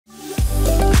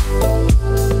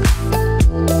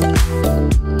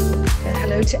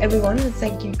to everyone, and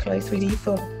thank you, CLO 3D,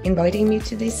 for inviting me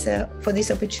to this for this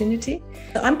opportunity.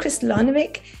 I'm Krista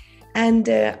Larnevik, and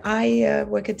I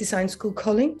work at Design School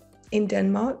Kolding in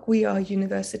Denmark. We are a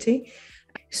university.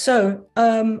 So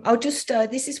I'll just,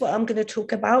 this is what I'm going to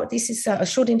talk about. This is a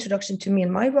short introduction to me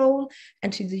and my role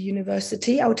and to the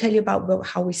university. I'll tell you about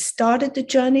how we started the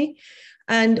journey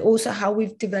and also how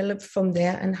we've developed from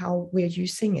there and how we're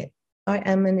using it. I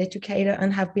am an educator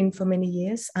and have been for many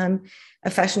years. I'm a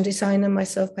fashion designer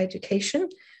myself by education,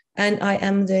 and I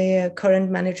am the current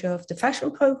manager of the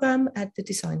fashion program at the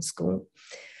design school.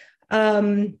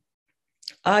 I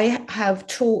have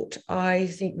taught, I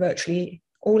think, virtually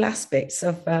all aspects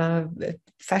of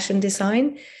fashion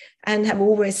design, and have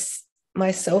always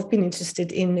myself been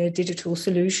interested in digital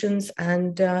solutions.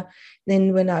 And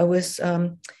then when I was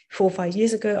 4 or 5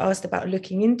 years ago, asked about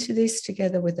looking into this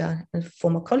together with a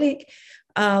former colleague,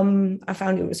 I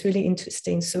found it was really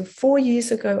interesting. So 4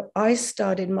 years ago, I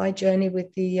started my journey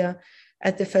with the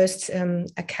at the first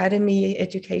academy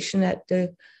education at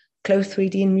the CLO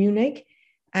 3D in Munich,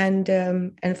 and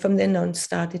from then on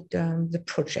started the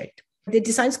project. The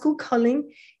Design School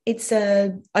Kolding, it's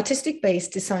an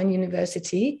artistic-based design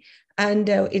university, and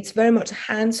it's very much a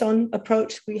hands-on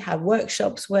approach. We have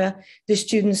workshops where the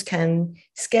students can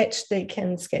sketch. They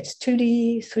can sketch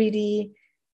 2D, 3D,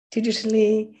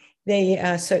 digitally. They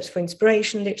search for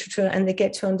inspiration, literature, and they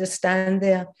get to understand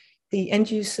the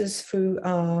end users through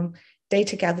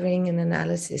data gathering and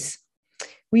analysis.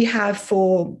 We have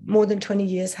for more than 20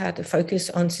 years had a focus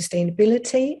on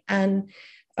sustainability, and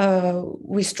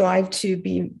we strive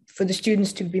for the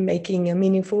students to be making a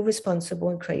meaningful, responsible,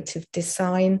 and creative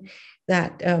design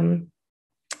that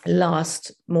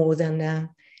lasts more than a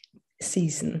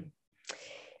season.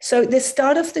 So the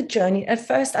start of the journey, at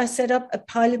first I set up a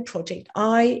pilot project.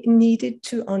 I needed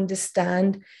to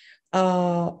understand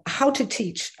how to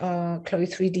teach CLO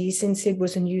 3D, since it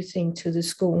was a new thing to the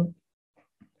school.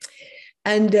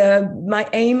 And my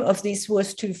aim of this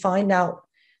was to find out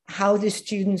how the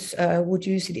students would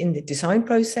use it in the design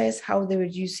process, how they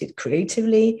would use it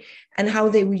creatively, and how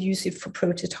they would use it for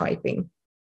prototyping.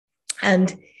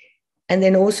 And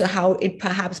then also how it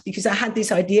perhaps, because I had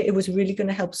this idea, it was really going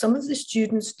to help some of the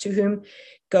students to whom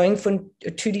going from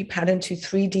a 2D pattern to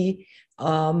 3D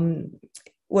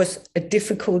was had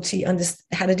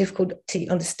a difficulty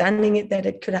understanding it, that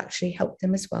it could actually help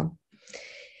them as well.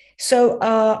 So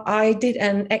I did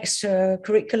an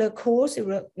extracurricular course.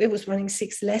 It was running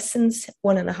 6 lessons,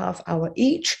 1.5 hours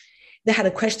each. They had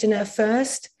a questionnaire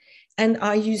first, and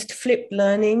I used flipped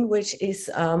learning, which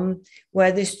is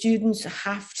where the students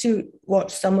have to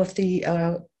watch some of the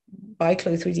by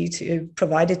CLO 3D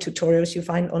provided tutorials you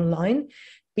find online,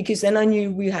 because then I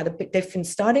knew we had a bit different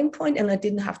starting point, and I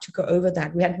didn't have to go over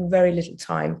that. We had very little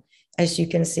time, as you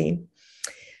can see.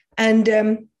 And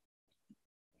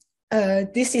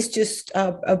this is just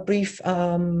a brief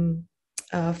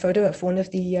photo of one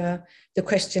of the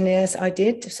questionnaires I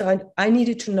did. So I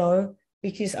needed to know,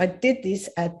 because I did this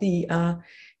at the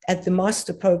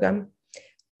master program,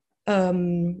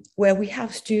 where we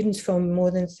have students from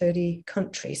more than 30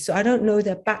 countries. So I don't know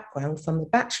their background from the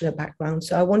bachelor background.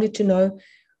 So I wanted to know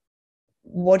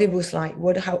what it was like,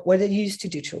 what they used to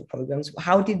digital programs,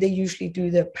 how did they usually do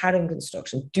the pattern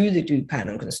construction, do they do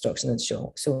pattern construction, and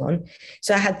so on.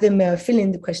 So I had them fill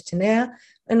in the questionnaire,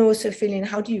 and also fill in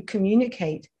how do you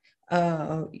communicate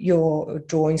your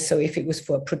drawings, so if it was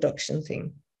for a production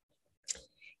thing.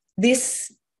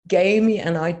 This gave me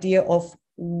an idea of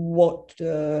what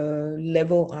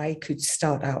level I could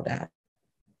start out at.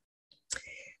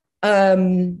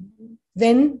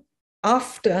 Then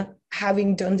after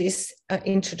having done this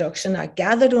introduction, I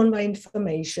gathered all my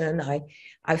information.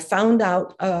 I found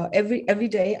out every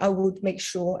day I would make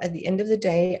sure at the end of the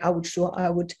day, I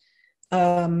would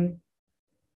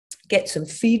get some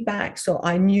feedback, so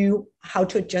I knew how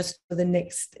to adjust for the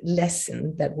next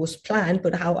lesson that was planned,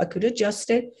 but how I could adjust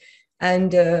it,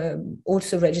 and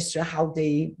also register how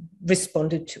they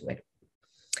responded to it.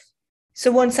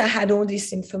 So once I had all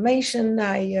this information,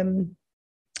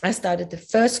 I started the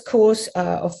first course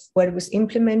of where it was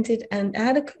implemented, and I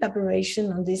had a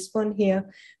collaboration on this one here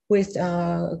with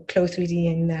CLO 3D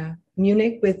in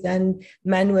Munich, with then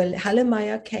Manuel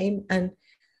Hallemeyer came and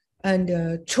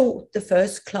taught the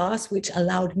first class, which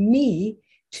allowed me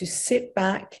to sit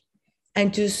back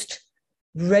and just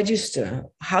register.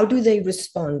 How do they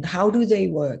respond? How do they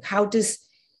work? How does,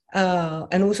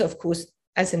 and also, of course,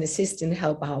 as an assistant,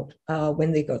 help out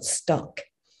when they got stuck.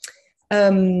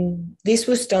 This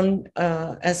was done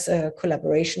as a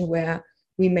collaboration where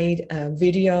we made a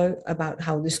video about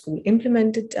how the school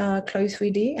implemented CLO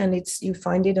 3D, and you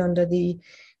find it under the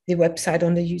the website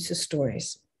on the user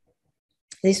stories.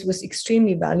 This was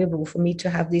extremely valuable for me to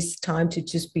have this time to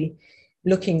just be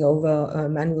looking over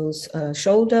Manuel's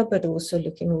shoulder, but also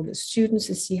looking over the students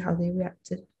to see how they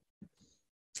reacted.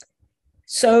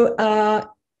 So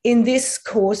in this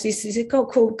course, this is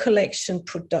called collection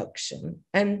production,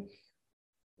 and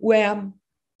where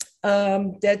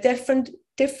there are different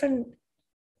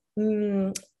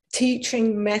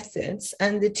teaching methods,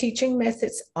 and the teaching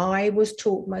methods I was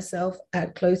taught myself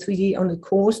at CLO 3D on the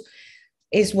course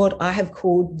is what I have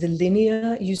called the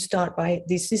linear. You start by,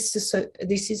 this is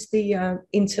the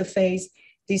interface,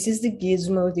 this is the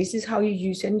gizmo, this is how you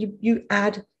use it, and you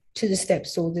add to the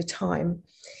steps all the time.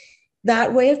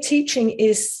 That way of teaching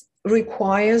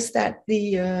requires that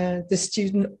the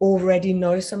student already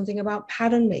knows something about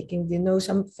pattern making, they know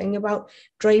something about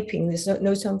draping, they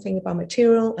know something about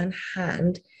material and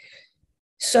hand.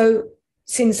 So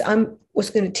since I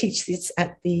was going to teach this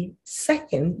at the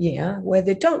second year, where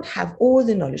they don't have all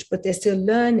the knowledge, but they're still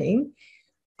learning,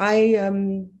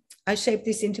 I shaped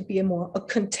this into be a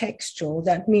contextual.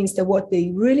 That means that what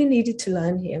they really needed to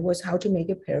learn here was how to make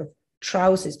a pair of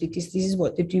trousers, because this is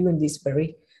what they do in this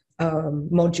very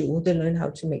module. They learn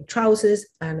how to make trousers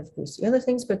and of course the other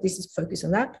things, but this is focused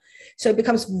on that. So it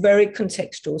becomes very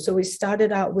contextual. So we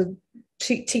started out with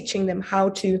teaching them how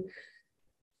to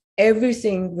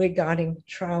everything regarding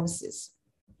trousers.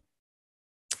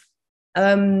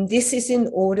 This is in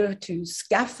order to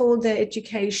scaffold their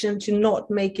education, to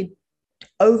not make it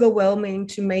overwhelming,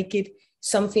 to make it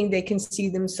something they can see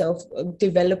themselves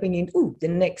developing in, the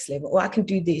next level, or I can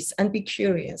do this, and be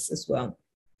curious as well.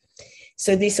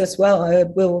 So this as well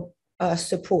will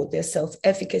support their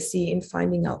self-efficacy in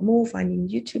finding out more, finding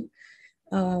YouTube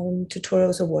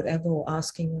tutorials or whatever, or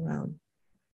asking around.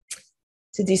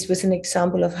 So this was an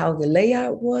example of how the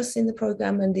layout was in the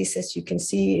program, and this, as you can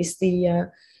see, is the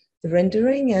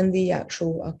rendering and the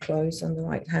actual clothes on the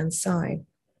right-hand side.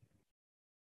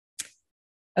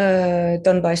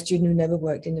 Done by a student who never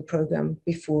worked in the program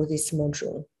before this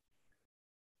module.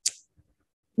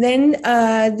 Then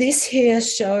this here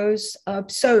shows,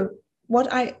 so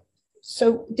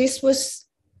this was,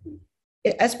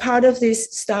 as part of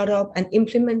this startup and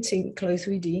implementing CLO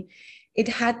 3D, it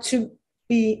had to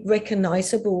be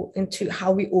recognizable into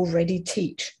how we already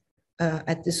teach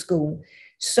at the school.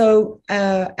 So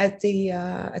at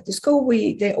the school,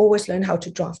 they always learn how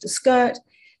to draft a skirt.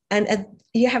 And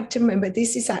you have to remember,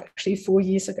 this is actually 4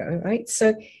 years ago, right?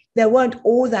 So there weren't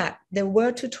all that. There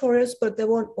were tutorials, but there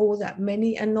weren't all that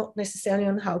many, and not necessarily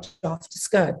on how to draft a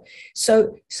skirt.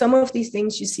 So some of these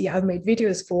things you see I've made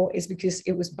videos for is because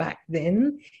it was back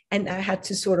then, and I had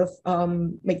to sort of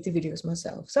make the videos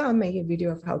myself. So I made a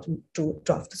video of how to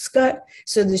draft a skirt,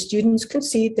 so the students could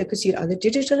see it. They could see it either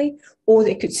digitally, or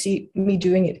they could see me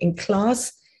doing it in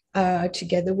class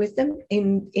together with them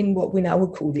in what we now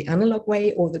would call the analog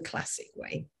way or the classic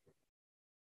way.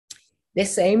 The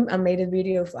same, I made a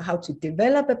video for how to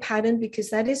develop a pattern, because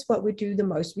that is what we do the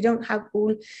most. We don't have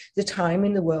all the time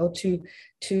in the world to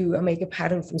make a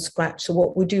pattern from scratch. So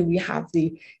what we do, we have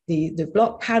the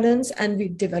block patterns, and we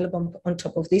develop on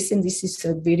top of this. And this is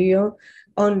a video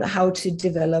on how to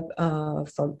develop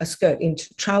from a skirt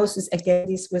into trousers. Again,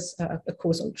 this was a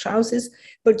course on trousers,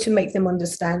 but to make them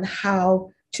understand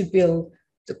how to build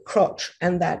the crotch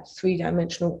and that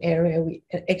three-dimensional area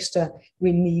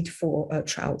we need for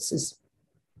trousers.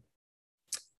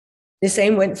 The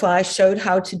same went for, I showed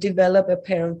how to develop a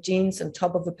pair of jeans on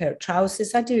top of a pair of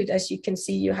trousers. I do it, as you can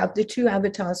see, you have the two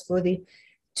avatars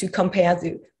to compare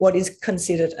what is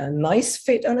considered a nice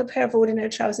fit on a pair of ordinary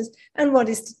trousers and what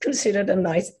is considered a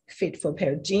nice fit for a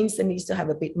pair of jeans that needs to have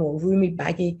a bit more roomy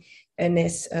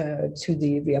bagginess to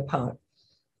the rear part.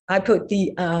 I put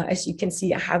as you can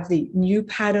see, I have the new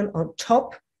pattern on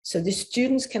top, so the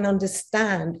students can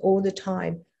understand all the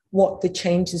time what the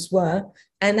changes were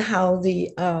and how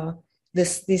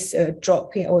this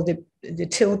drop here, or the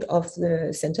tilt of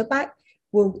the center back,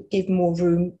 will give more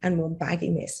room and more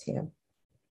bagginess here.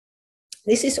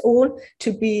 This is all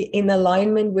to be in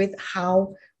alignment with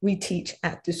how we teach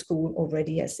at the school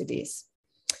already as it is.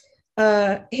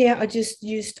 Here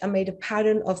I made a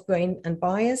pattern of grain and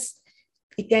bias,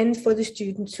 again for the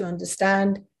students to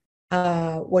understand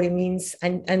what it means,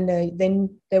 and then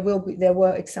there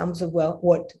were examples of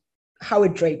how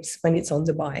it drapes when it's on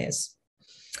the bias.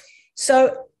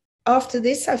 So after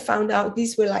this, I found out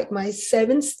these were like my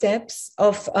 7 steps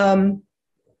of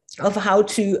how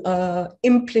to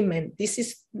implement.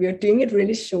 We're doing it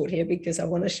really short here because I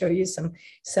want to show you some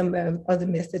other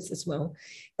methods as well.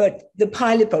 But the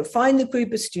pilot boat, find the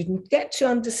group of students, get to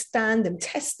understand them,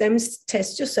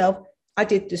 test yourself. I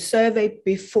did the survey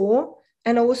before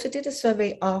And I also did a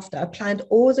survey after. I planned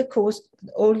all the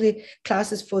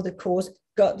classes for the course,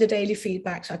 got the daily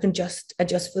feedback so I can just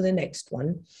adjust for the next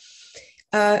one.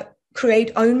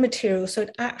 Create own material so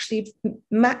it actually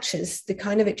matches the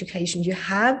kind of education you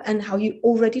have and how you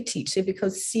already teach it,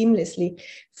 because seamlessly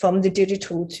from the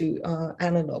digital to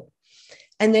analog.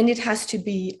 And then it has to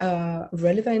be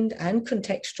relevant and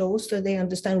contextual, so they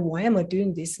understand, why am I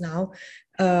doing this now?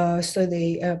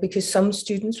 Because some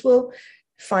students will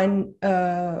find,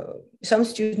 some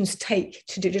students take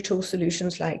to digital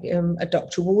solutions like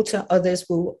adopt to water, others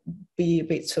will be a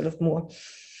bit sort of more,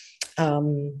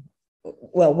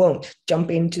 won't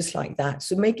jump in just like that.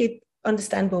 So make it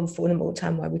understandable for them all the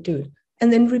time why we do it.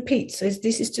 And then repeat. So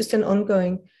this is just an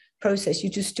ongoing process. You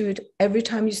just do it every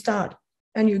time you start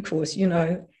a new course, you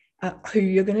know who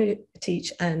you're going to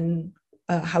teach and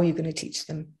how you're going to teach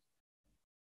them.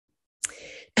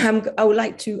 I would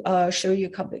like to show you a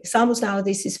couple of examples now.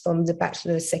 This is from the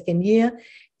bachelor's second year.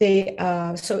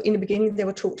 So in the beginning, they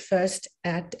were taught first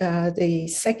at the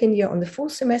second year on the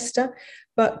fourth semester,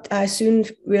 but I soon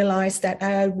realized that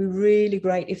it would be really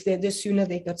great if the sooner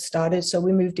they got started. So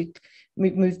we moved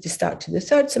the start to the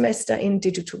third semester in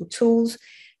digital tools.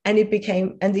 And it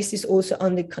became, and this is also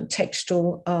on the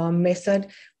contextual method,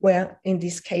 where in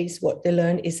this case, what they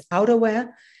learn is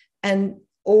outerwear, and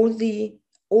all the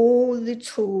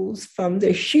tools from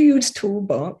the huge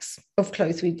toolbox of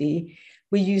Clo3D,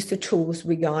 we use the tools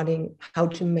regarding how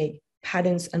to make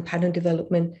patterns and pattern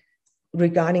development,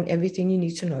 regarding everything you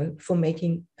need to know for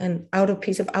making an outer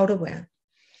piece of outerwear.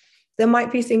 There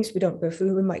might be things we don't go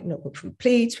through. We might not go through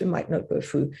pleats. We might not go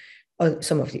through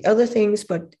some of the other things,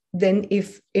 but then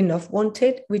if enough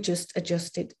wanted, we just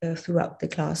adjust it throughout the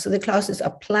class. So the classes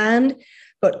are planned,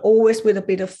 but always with a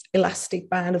bit of elastic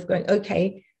band of going,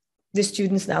 okay, the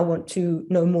students now want to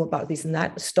know more about this and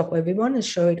that, stop everyone and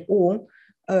show it, or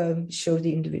show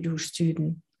the individual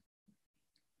student.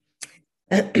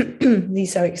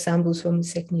 These are examples from the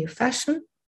second year fashion.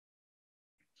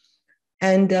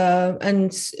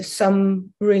 And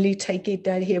some really take it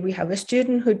that here we have a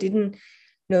student who didn't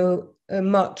know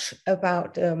much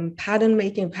about pattern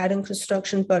making, pattern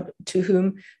construction, but to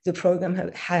whom the program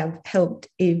has helped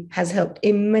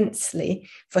immensely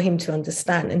for him to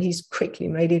understand. And he's quickly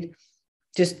made it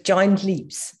just giant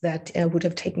leaps that would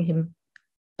have taken him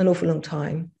an awful long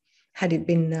time had it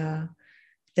been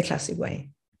the classic way.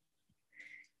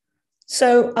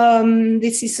 So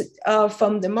this is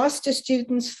from the master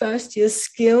students' first year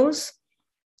skills.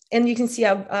 And you can see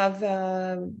I've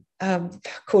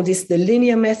called this the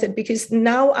linear method, because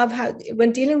now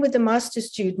when dealing with the master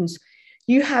students,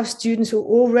 you have students who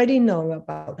already know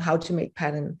about how to make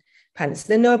patterns.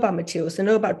 They know about materials, they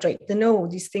know about drape, they know all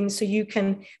these things. So you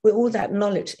can, with all that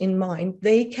knowledge in mind,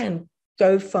 they can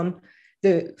go from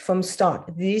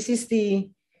start. This is the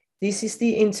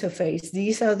interface.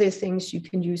 These are the things you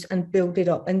can use and build it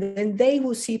up. And then they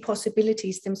will see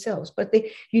possibilities themselves. But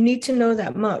you need to know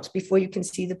that much before you can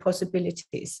see the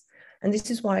possibilities. And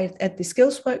this is why at the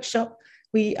skills workshop,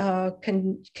 we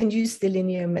can use the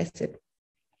linear method.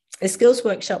 A skills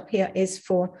workshop here is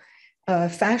for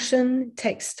fashion,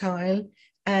 textile,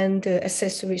 and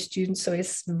accessory students. So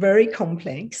it's very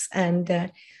complex.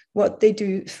 And what they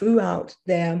do throughout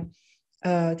their,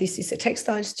 this is a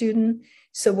textile student.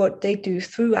 So what they do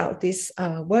throughout this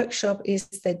workshop is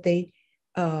that they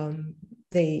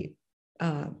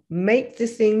make the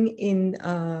thing in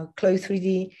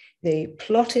Clo3D, they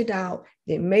plot it out,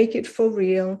 they make it for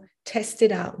real, test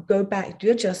it out, go back, do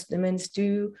adjustments,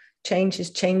 do changes,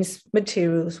 change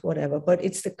materials, whatever. But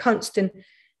it's the constant,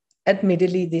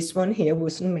 admittedly, this one here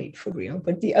wasn't made for real,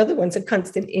 but the other ones are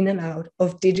constant in and out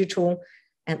of digital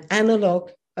and analog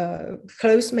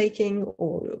clothes making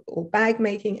or bag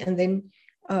making, and then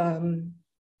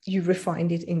you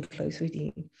refined it in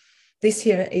Clo3D. This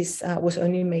here was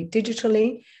only made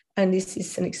digitally, and this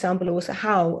is an example also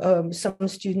how some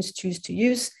students choose to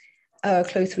use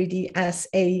Clo3D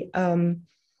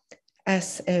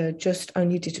as just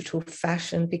only digital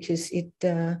fashion, because it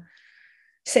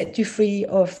set you free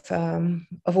of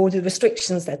all the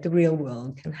restrictions that the real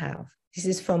world can have. This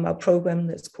is from our program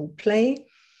that's called Play.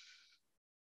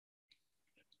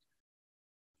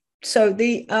 So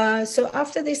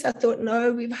after this, I thought,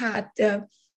 no, we've had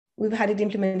it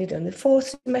implemented on the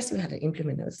fourth semester, we had it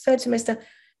implemented on the third semester.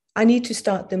 I need to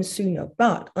start them sooner.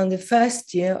 But on the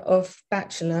first year of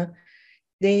bachelor,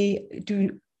 they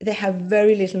have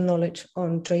very little knowledge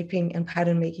on draping and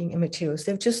pattern making and materials.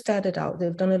 They've just started out.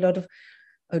 They've done a lot of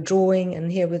drawing,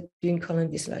 and here we're doing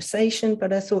column visualization.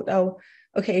 But I thought, oh,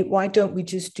 okay, why don't we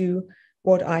just do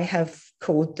what I have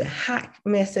called the hack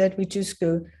method? We just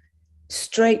go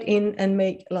straight in and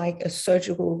make like a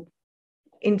surgical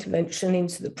intervention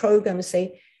into the program and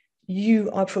say, you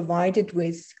are provided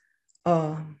with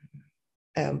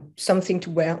something to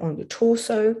wear on the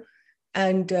torso,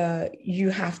 and you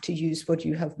have to use what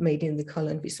you have made in the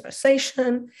color and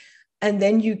visualization. And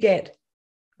then you get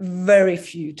very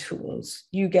few tools.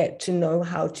 You get to know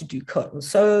how to do cut and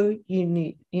sew,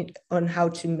 on how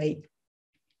to make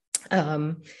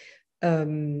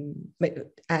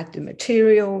add the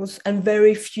materials, and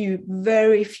very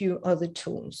few other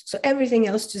tools. So everything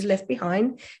else just left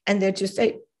behind, and they're just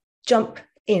jump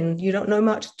in. You don't know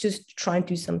much, just try and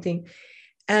do something.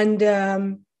 And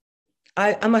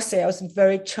I must say, I was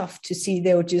very chuffed to see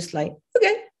they were just like,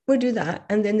 okay, we'll do that.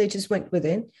 And then they just went with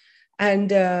it and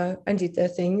did their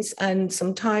things. And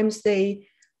sometimes they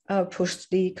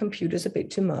pushed the computers a bit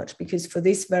too much, because for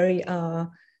this very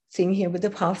thing here with the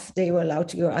puff, they were allowed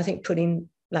to go, I think, put in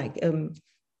like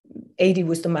 80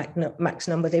 was the max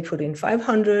number. They put in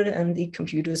 500, and the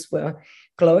computers were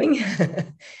glowing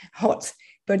hot.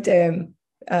 But they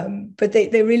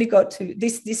really got to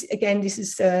this again. This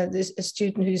is a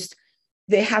student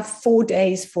they have 4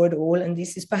 days for it all, and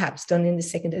this is perhaps done in the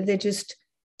second day. They just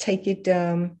take it.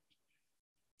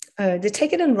 They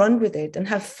take it and run with it and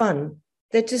have fun.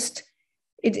 They're just.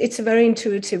 It's a very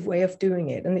intuitive way of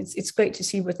doing it, and it's great to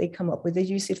see what they come up with. They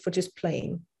use it for just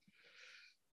playing.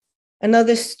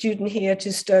 Another student here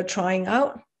just trying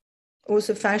out,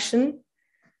 also fashion.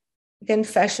 Again,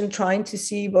 fashion, trying to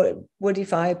see what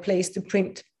if I place the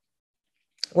print,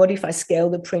 what if I scale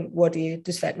the print, what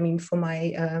does that mean for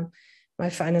my my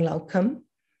final outcome?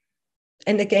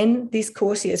 And again, this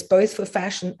course here is both for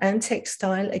fashion and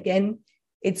textile. Again,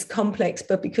 it's complex,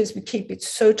 but because we keep it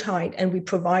so tight, and we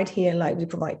provide here, like we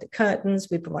provide the curtains,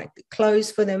 we provide the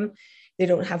clothes for them, they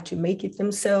don't have to make it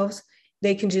themselves.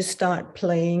 They can just start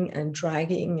playing and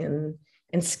dragging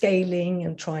and scaling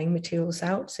and trying materials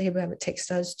out. So here we have a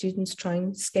textile students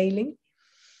trying scaling.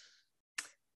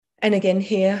 And again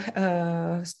here,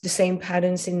 the same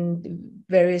patterns in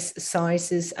various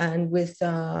sizes, and with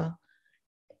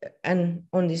and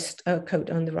on this coat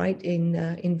on the right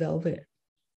in velvet.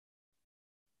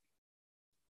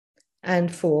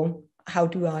 And for how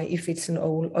do I, if it's an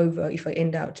all over, if I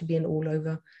end out to be an all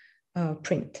over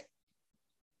print.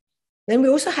 Then we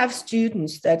also have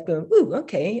students that go, oh,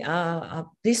 okay,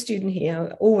 this student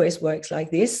here always works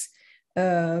like this.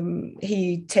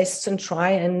 He tests and try,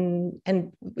 and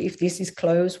if this is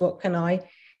clothes, what can I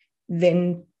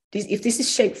then, if this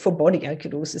is shape for body, I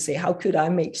could also say, how could I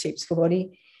make shapes for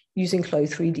body using Clo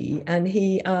 3D? And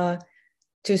he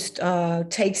just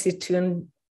takes it to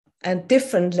a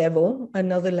different level,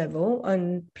 another level,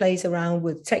 and plays around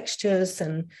with textures,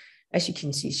 and as you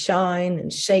can see, shine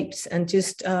and shapes, and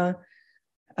just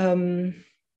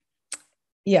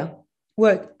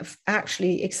work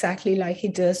actually exactly like he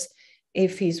does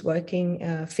if he's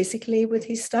working physically with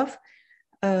his stuff.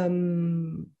 But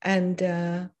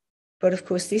of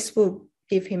course, this will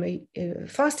give him a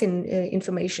fast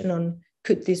information on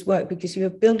could this work, because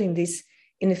you're building this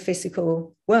in a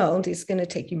physical world, it's going to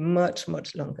take you much,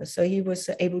 much longer. So he was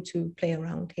able to play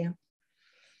around here.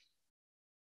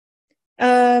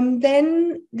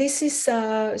 Then this is,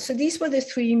 so these were the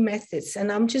 3 methods,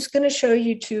 and I'm just going to show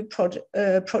you 2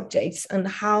 projects and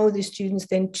how the students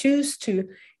then choose to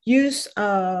use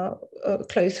Clo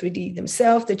 3D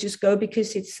themselves. They just go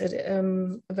because it's a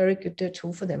very good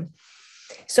tool for them.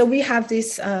 So we have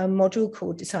this module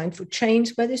called Design for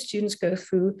Change, where the students go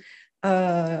through,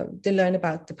 they learn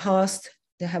about the past,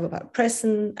 they have about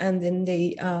present, and then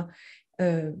they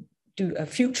do a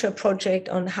future project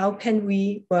on how can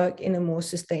we work in a more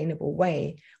sustainable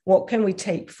way. What can we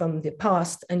take from the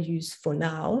past and use for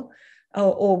now,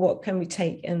 or what can we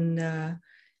take and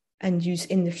use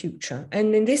in the future?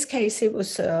 And in this case, it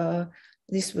was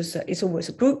it's always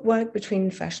a group work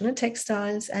between fashion and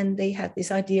textiles, and they had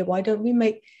this idea: why don't we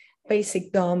make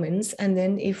basic garments, and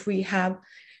then if we have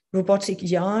robotic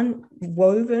yarn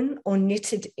woven or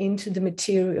knitted into the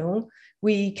material,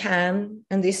 we can,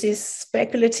 and this is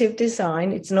speculative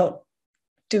design, it's not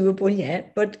doable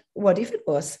yet, but what if it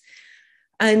was?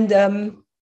 And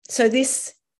so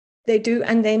this they do,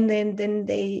 and then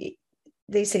they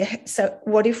say, so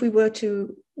what if we were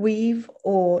to weave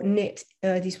or knit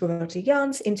these robotic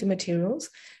yarns into materials,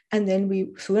 and then we,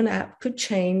 through an app, could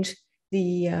change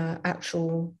the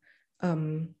actual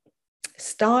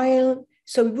style.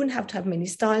 So we wouldn't have to have many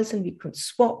styles, and we could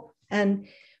swap, and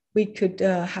we could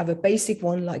have a basic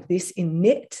one like this in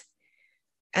knit,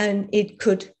 and it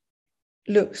could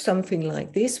look something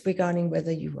like this, regarding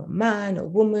whether you are a man or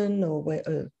woman, or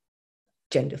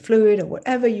gender fluid, or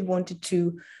whatever you wanted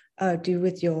to do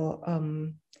with your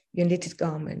your knitted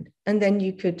garment. And then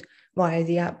you could, via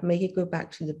the app, make it go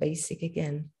back to the basic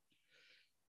again.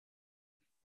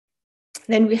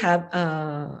 Then we have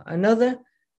another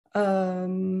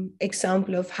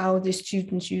example of how the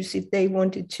students use it. They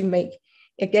wanted to make,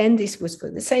 again, this was for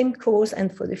the same course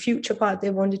and for the future part, they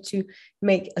wanted to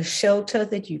make a shelter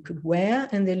that you could wear,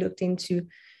 and they looked into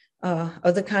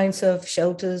other kinds of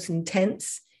shelters and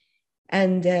tents,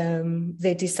 and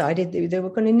they decided they were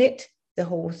going to knit the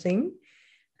whole thing,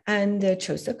 and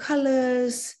chose the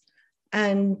colors,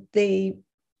 and they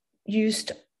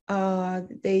used,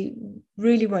 they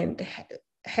really went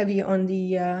heavy on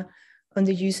the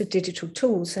use of digital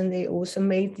tools, and they also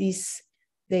made these,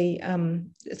 they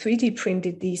 3D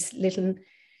printed these little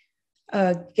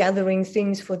gathering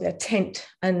things for their tent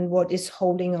and what is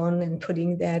holding on and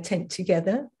putting their tent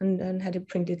together, and had it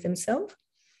printed themselves.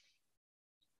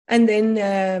 And then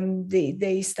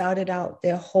they started out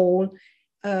their whole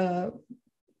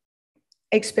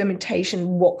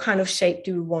experimentation. What kind of shape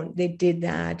do we want? They did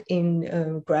that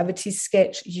in Gravity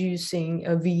Sketch using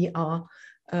a VR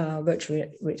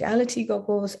virtual reality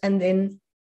goggles. And then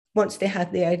once they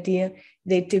had the idea,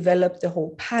 they developed the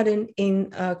whole pattern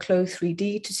in CLO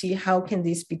 3D to see how can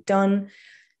this be done.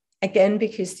 Again,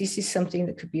 because this is something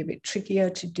that could be a bit trickier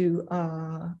to do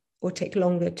or take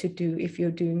longer to do if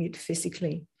you're doing it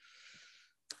physically.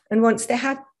 And once they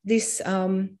had this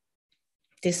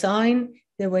design,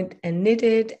 they went and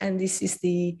knitted, and this is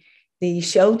the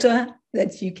shelter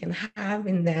that you can have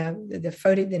in the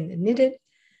folded and the knitted.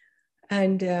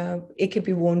 And it can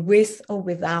be worn with or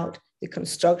without the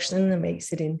construction that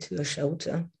makes it into a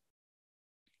shelter.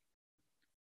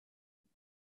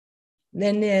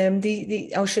 Then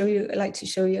I'll show you, I'd like to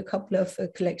show you a couple of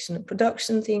collection of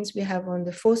production things we have on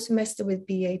the fourth semester with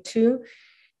BA2.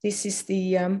 This is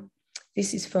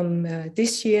this is from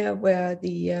this year, where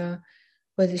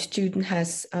the student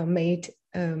has made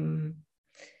an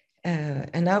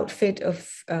outfit of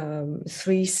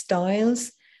 3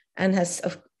 styles, and has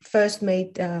first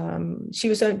made,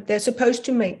 they're supposed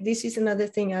to make, this is another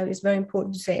thing it's very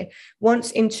important to say,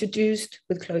 once introduced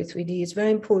with CLO 3D, it's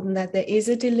very important that there is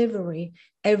a delivery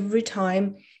every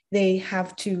time they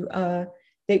have to,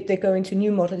 they go into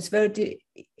new models. It's very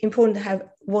important to have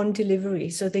one delivery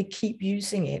so they keep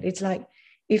using it. It's like,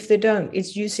 if they don't,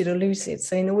 it's use it or lose it.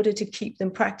 So in order to keep them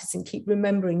practicing, keep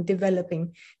remembering,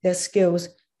 developing their skills,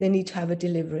 they need to have a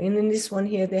delivery. And in this one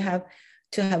here, they have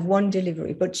to have one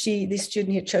delivery, but this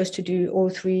student here chose to do all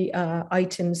 3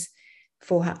 items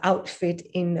for her outfit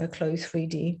in CLO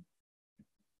 3D.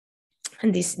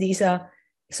 And these are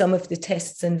some of the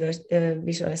tests and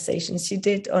visualizations she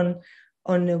did on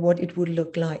what it would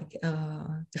look like,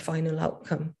 the final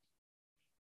outcome.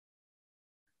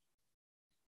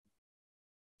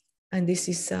 And this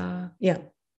is, the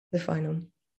final.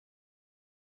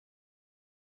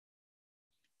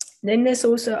 Then there's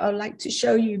also, I'd like to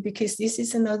show you, because this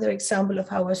is another example of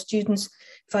how our students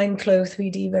find CLO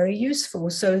 3D very useful.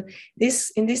 So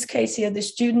in this case here, the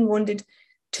student wanted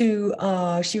to,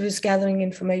 she was gathering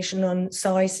information on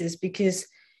sizes, because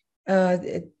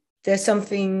there's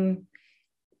something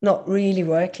not really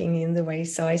working in the way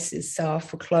sizes are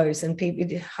for clothes, and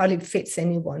it hardly fits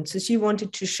anyone. So she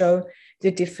wanted to show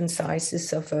the different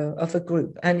sizes of a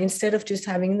group. And instead of just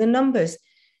having the numbers,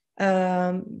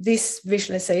 this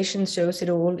visualization shows it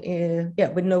all,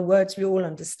 with no words. We all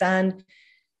understand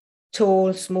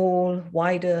tall, small,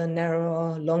 wider,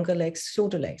 narrower, longer legs,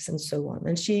 shorter legs, and so on.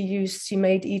 And she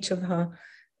made each of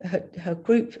her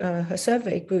group, her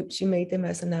survey group, she made them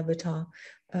as an avatar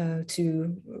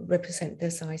to represent their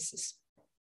sizes.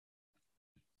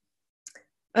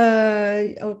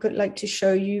 I would like to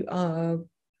show you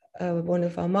one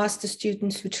of our master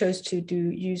students who chose to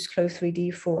use CLO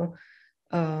 3D for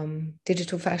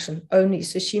digital fashion only.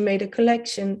 So she made a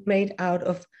collection made out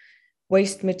of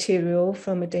waste material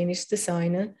from a Danish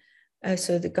designer.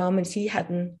 So the garments he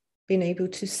hadn't been able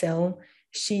to sell,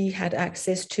 she had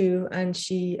access to, and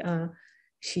she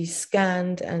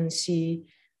scanned and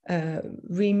she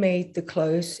remade the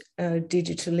clothes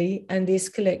digitally. And this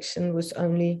collection was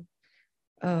only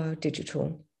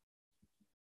digital.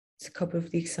 It's a couple of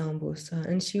the examples.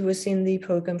 And she was in the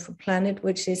program for Planet,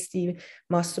 which is the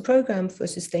master program for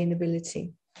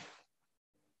sustainability.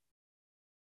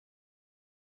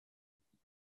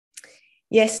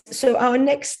 Yes, so our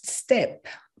next step,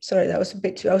 sorry, that was a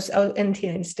bit too, I'll end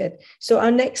here instead. So our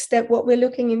next step, what we're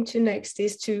looking into next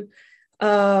is to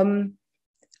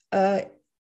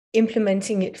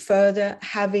implementing it further,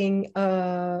 having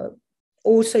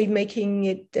also making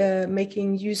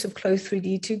use of CLO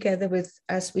 3D together with,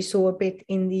 as we saw a bit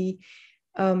in the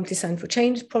Design for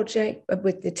Change project,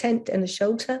 with the tent and the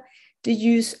shelter, to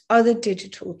use other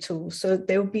digital tools. So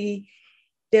they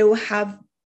will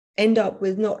end up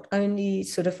with not only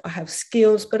sort of I have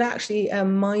skills, but actually a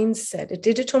mindset, a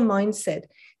digital mindset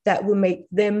that will make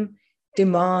them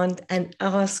demand and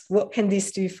ask, what can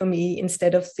this do for me,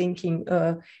 instead of thinking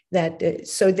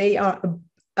so they are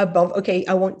above, okay,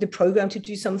 I want the program to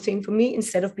do something for me,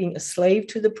 instead of being a slave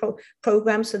to the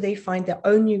program. So they find their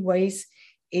own new ways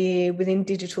within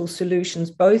digital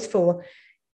solutions, both for,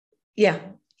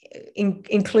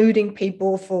 including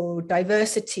people, for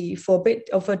diversity, for a bit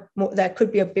of that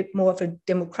could be a bit more of a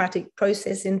democratic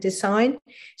process in design.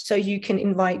 So you can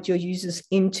invite your users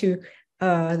into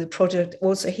the project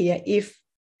also here. If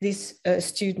this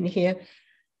student here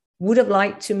would have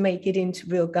liked to make it into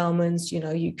real garments,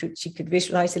 she could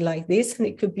visualize it like this, and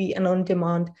it could be an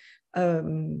on-demand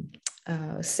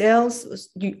sales.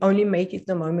 You only make it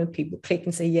the moment people click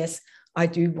and say, yes, I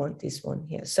do want this one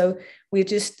here. So we're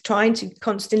just trying to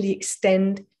constantly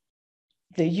extend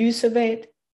the use of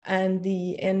it, and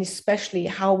especially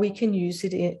how we can use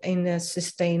it in a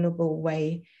sustainable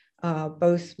way,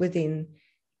 both within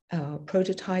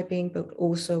prototyping, but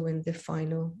also in the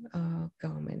final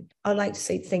garment. I'd like to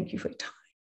say thank you for your time.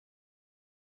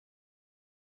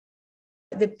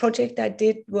 The project I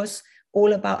did was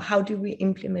all about how do we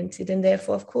implement it, and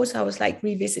therefore, of course, I was like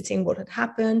revisiting what had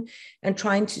happened and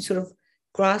trying to sort of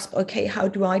grasp, okay, how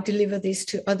do I deliver this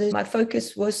to others? My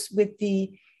focus was with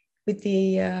the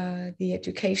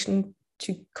education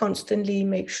to constantly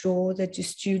make sure that the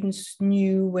students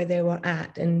knew where they were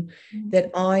at, and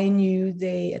that I knew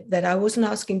that I wasn't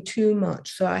asking too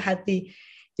much. So I had the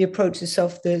approaches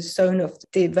of the zone of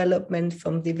development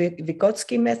from the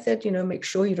Vygotsky method, make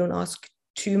sure you don't ask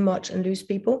too much and lose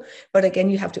people. But again,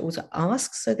 you have to also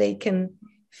ask so they can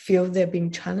feel they're being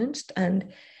challenged.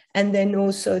 And then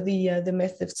also the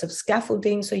methods of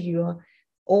scaffolding. So you are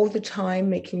all the time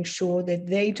making sure that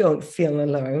they don't feel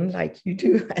alone like you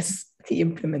do as the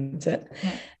implementer.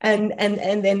 Yeah.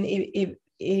 And then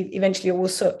eventually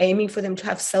also aiming for them to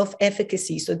have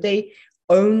self-efficacy. So they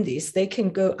own this, they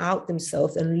can go out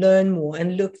themselves and learn more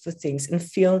and look for things and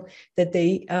feel that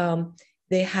they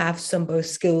have some both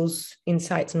skills,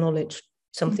 insights, knowledge,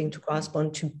 something to grasp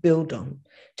on, to build on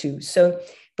too. So,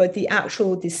 but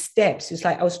the steps is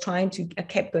like I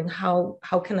kept going, how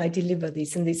can I deliver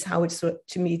this? And this how it's,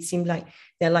 to me, it seemed like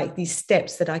they're like these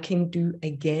steps that I can do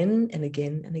again and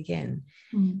again and again.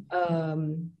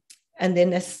 And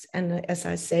then as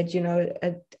I said,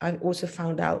 I also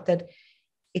found out that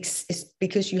it's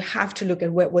because you have to look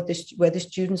at where the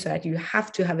students are at. You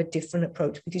have to have a different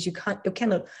approach, because you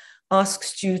cannot ask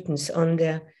students on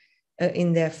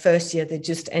in their first year, they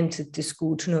just entered the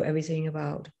school, to know everything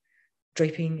about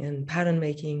draping and pattern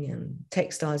making and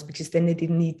textiles, because then they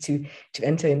didn't need to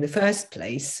enter in the first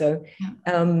place. So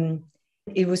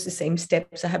it was the same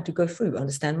steps I have to go through: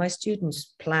 understand my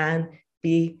students, plan,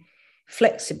 be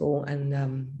flexible,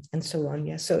 and so on.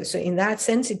 Yeah. So in that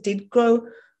sense, it did grow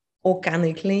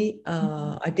organically.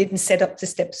 I didn't set up the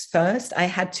steps first. I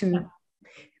had to.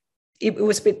 It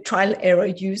was a bit trial error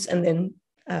use, and then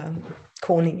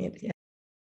calling it. Yeah.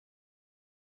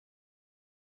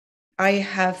 I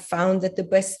have found that the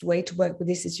best way to work with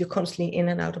this is you're constantly in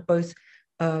and out of both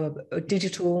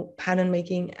digital pattern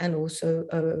making and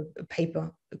also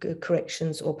paper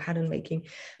corrections or pattern making.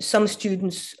 Some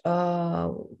students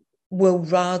will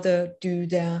rather do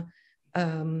their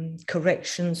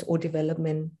corrections or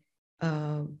development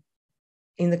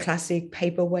in the classic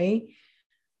paper way,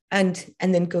 and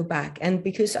then go back. And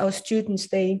because our students,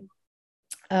 they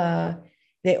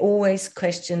always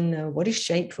question what is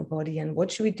shape for body, and what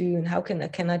should we do, and how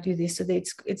can I do this? So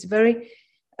it's very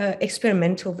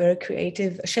experimental, very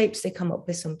creative shapes they come up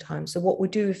with sometimes. So what we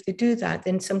do, if they do that,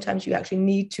 then sometimes you actually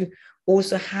need to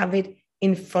also have it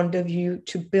in front of you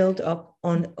to build up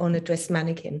on a dress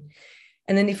mannequin.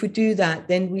 And then if we do that,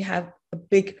 then we have a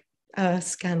big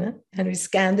scanner, and we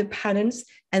scan the patterns,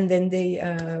 and then they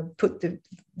put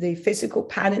the physical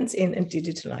patterns in and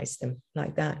digitalize them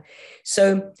like that.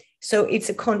 So it's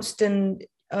a constant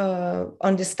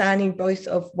understanding both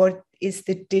of what is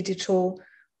the digital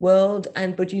world,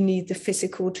 but you need the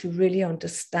physical to really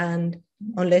understand.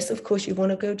 Unless, of course, you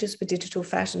want to go just for digital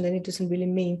fashion, then it doesn't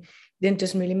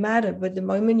really matter. But the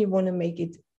moment you want to make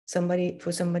it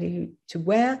for somebody to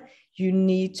wear, you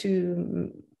need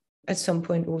to at some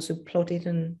point also plot it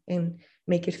and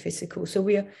make it physical. So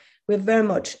we're very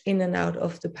much in and out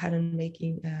of the pattern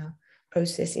making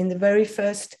process. In the very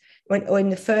first, in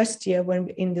the first year, when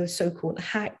in the so-called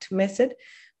hacked method,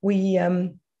 we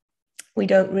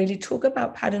don't really talk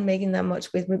about pattern making that much.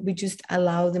 We just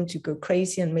allow them to go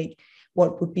crazy and make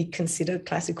what would be considered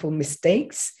classical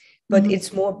mistakes, but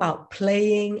it's more about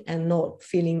playing and not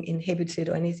feeling inhibited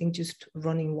or anything, just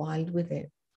running wild with it.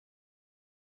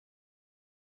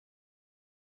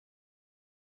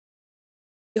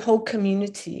 The whole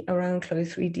community around CLO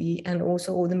 3D and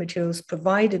also all the materials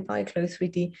provided by CLO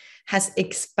 3D has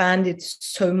expanded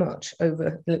so much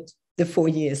over the 4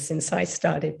 years since I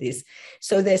started this.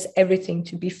 So there's everything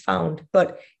to be found,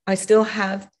 but I still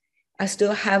have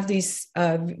these,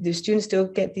 the students still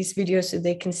get these videos so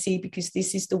they can see, because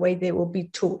this is the way they will be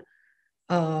taught.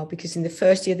 Because in the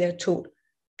first year, they're taught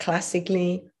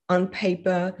classically on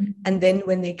paper. And then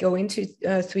when they go into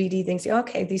 3D, they say,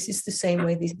 okay, this is the same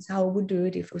way. This is how I would do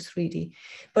it if it was 3D.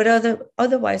 But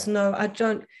otherwise, no, I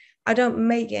don't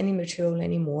make any material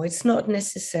anymore. It's not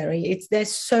necessary.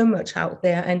 There's so much out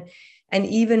there. And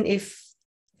even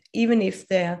if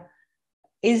there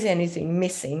is anything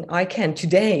missing, I can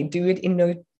today do it in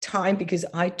no time, because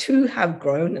I too have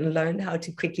grown and learned how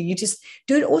to quickly. You just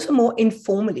do it also more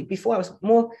informally. Before I was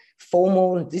more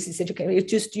formal. This is education. It's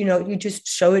just, you just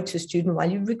show it to a student while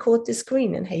you record the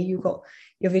screen, and hey, you got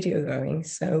your video going.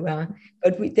 So,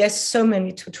 but there's so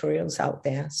many tutorials out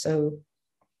there, so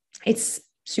it's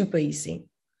super easy.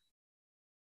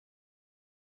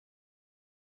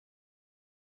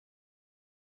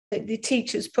 The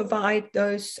teachers provide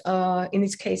those, in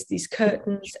this case, these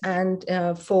curtains, and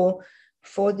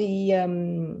for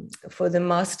the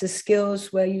master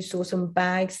skills, where you saw some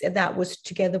bags, that was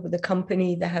together with a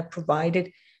company that had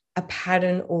provided a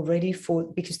pattern already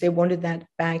because they wanted that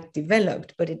bag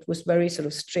developed, but it was very sort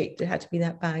of strict. It had to be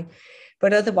that bag.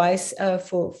 But otherwise,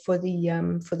 for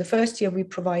the first year, we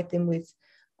provide them with,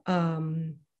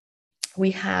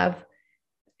 we have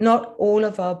not all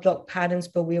of our block patterns,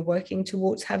 but we are working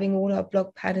towards having all our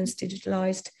block patterns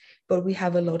digitalized. But we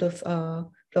have a lot of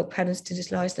block patterns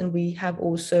digitalized, and we have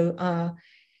also,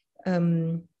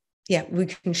 we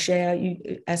can share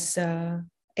as a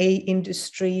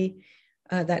industry,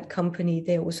 that company.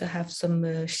 They also have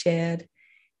some shared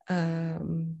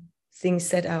things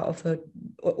set out of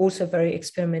also very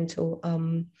experimental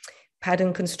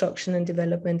pattern construction and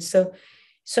development.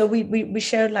 So we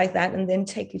share it like that, and then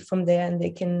take it from there, and they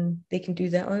can do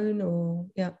their own, or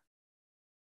yeah.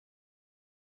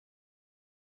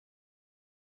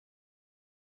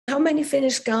 How many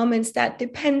finished garments? That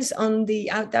depends on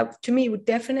that to me would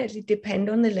definitely depend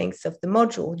on the length of the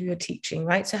module you're teaching,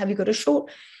 right? So have you got a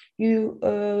short,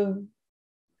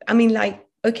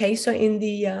 okay, so in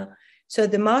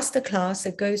the master class,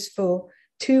 it goes for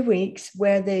 2 weeks,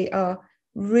 where they are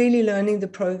really learning the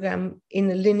program in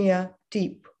a linear,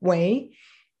 deep way.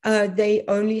 They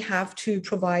only have to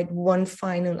provide one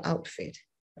final outfit,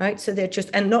 right? So they're just,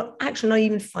 and not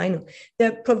even final,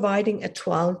 they're providing a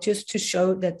toile just to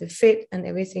show that the fit and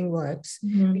everything works,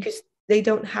 because they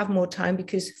don't have more time,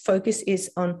 because focus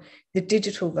is on the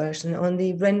digital version, on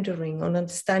the rendering, on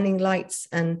understanding lights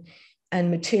and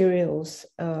materials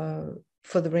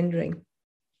for the rendering.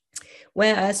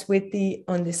 Whereas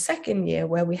on the second year,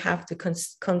 where we have the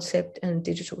concept and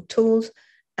digital tools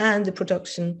and the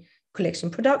collection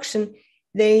production,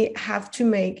 they have to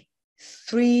make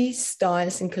 3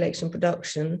 styles in collection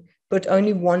production, but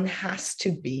only one has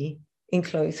to be in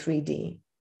CLO 3D.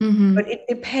 But it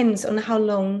depends on how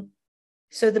long.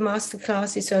 So the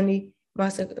masterclass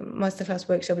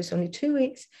workshop is only 2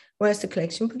 weeks, whereas the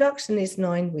collection production is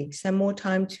 9 weeks, and more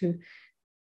time to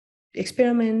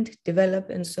experiment, develop,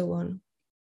 and so on.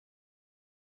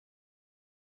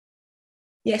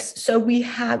 Yes, so we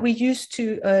used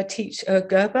to teach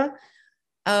Gerber.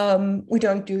 We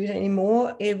don't do it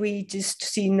anymore. We just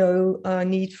see no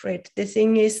need for it. The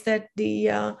thing is that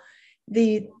the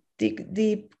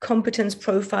competence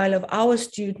profile of our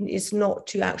student is not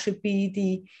to actually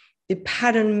be the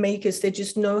pattern makers. They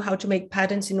just know how to make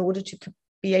patterns in order to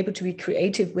be able to be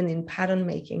creative within pattern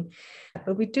making.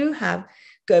 But we do have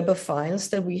Gerber files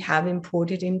that we have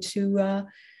imported into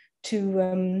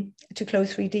CLO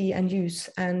 3D and use.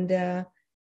 And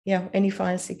any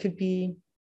files, it could be.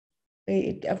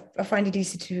 I find it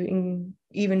easy to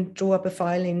even draw up a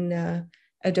file in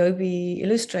Adobe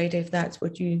Illustrator. If that's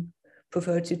what you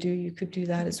prefer to do, you could do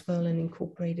that as well and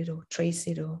incorporate it or trace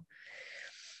it.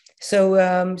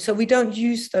 So we don't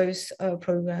use those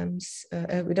programs.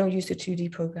 We don't use the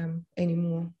 2D program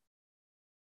anymore.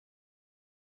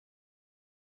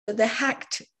 The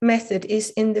hacked method is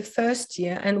in the first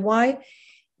year, and why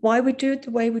we do it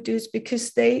the way we do is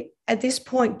because they, at this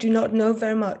point, do not know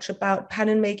very much about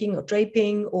pattern making or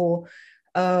draping or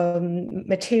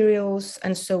materials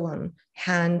and so on,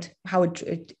 how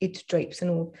it drapes and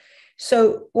all.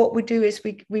 So what we do is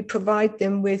we provide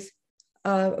them with,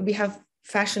 we have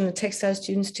fashion and textile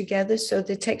students together. So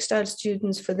the textile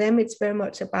students, for them, it's very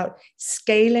much about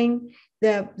scaling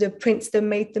the prints they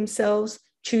made themselves,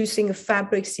 choosing a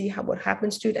fabric, see what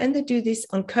happens to it. And they do this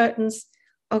on curtains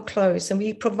or clothes. And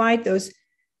we provide those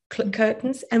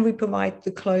curtains and we provide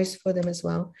the clothes for them as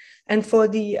well. And for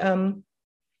the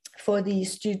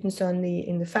students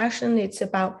in the fashion, it's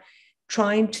about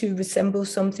trying to resemble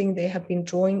something they have been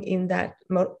drawing in that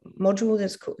module.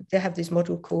 They have this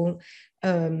module called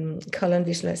color and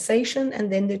visualization,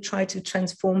 and then they try to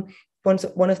transform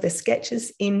one of their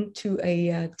sketches into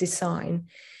a design.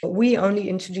 We only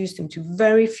introduced them to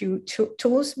very few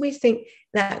tools. We think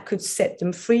that could set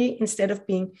them free instead of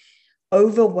being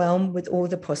overwhelmed with all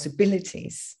the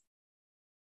possibilities.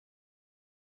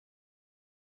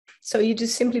 So you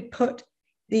just simply put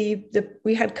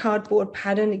we had cardboard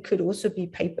pattern, it could also be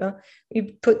paper.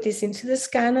 You put this into the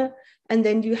scanner, and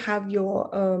then you have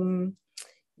your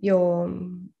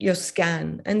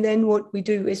scan. And then what we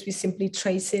do is we simply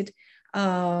trace it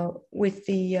with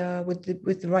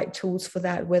the right tools for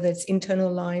that, whether it's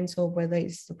internal lines or whether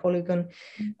it's the polygon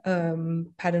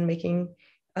pattern making.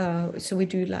 So we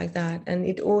do like that. And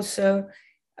it also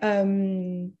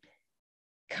kind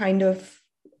of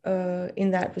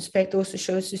in that respect also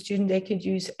shows the student they could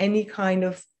use any kind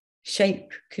of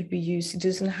shape could be used. It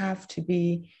doesn't have to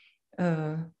be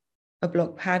a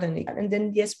block pattern. And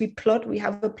then yes, we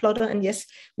have a plotter, and yes,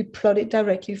 we plot it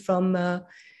directly from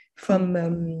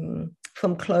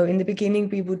CLO. In the beginning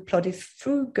we would plot it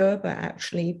through Gerber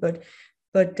actually, but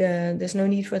there's no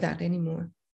need for that anymore.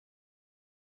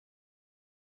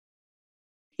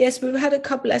 Yes, we've had a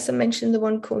couple, as I mentioned, the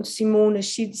one called Simone.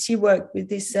 She worked with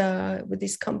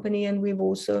this company, and we've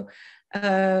also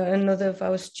another of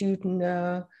our student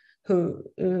who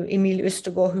Emil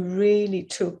Östergaard, who really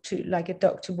took to like a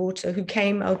Dr. Water, who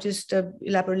came. I'll just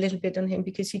elaborate a little bit on him,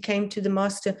 because he came to the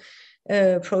master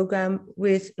program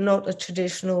with not a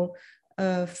traditional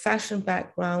fashion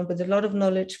background, with a lot of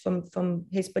knowledge from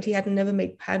his, but he had never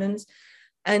made patterns,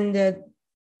 and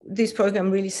this program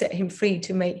really set him free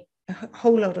to make a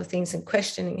whole lot of things, and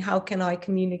questioning how can I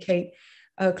communicate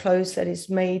clothes that is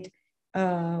made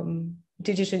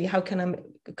digitally, how can I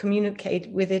communicate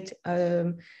with it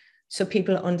so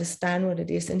people understand what it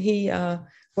is. And he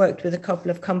worked with a couple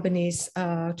of companies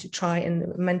to try, and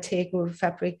Mantegro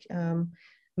fabric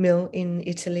mill in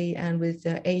Italy, and with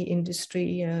A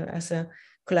Industry as a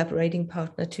collaborating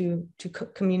partner to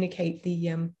communicate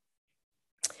the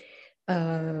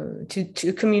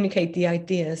to communicate the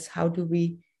ideas. How do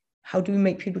we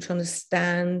make people to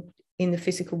understand in the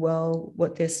physical world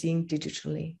what they're seeing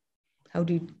digitally? How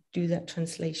do you do that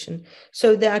translation?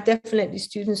 So there are definitely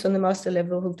students on the master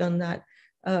level who've done that,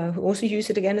 who also use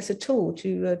it again as a tool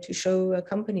to show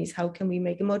companies how can we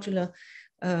make a modular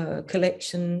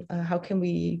collection, how can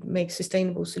we make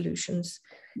sustainable solutions.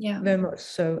 Yeah, very much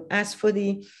so. As for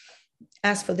the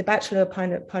bachelor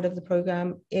part of the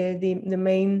program, the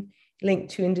main link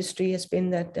to industry has been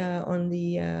that on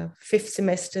the fifth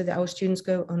semester that our students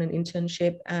go on an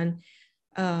internship, and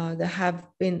there have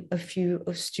been a few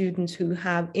of students who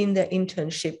have in their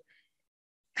internship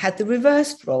had the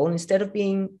reversed role. Instead of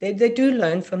being, they do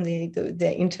learn from their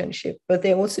internship, but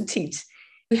they also teach.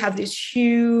 We have this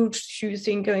huge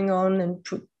thing going on, and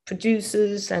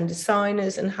producers and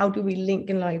designers, and how do we link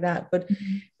in like that, but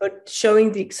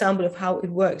showing the example of how it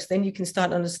works, then you can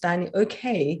start understanding,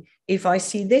 okay, if I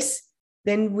see this,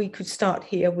 then we could start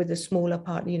here with a smaller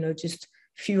part, just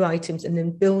few items, and then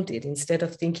build it, instead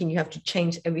of thinking you have to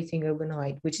change everything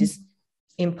overnight, which is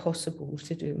impossible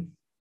to do.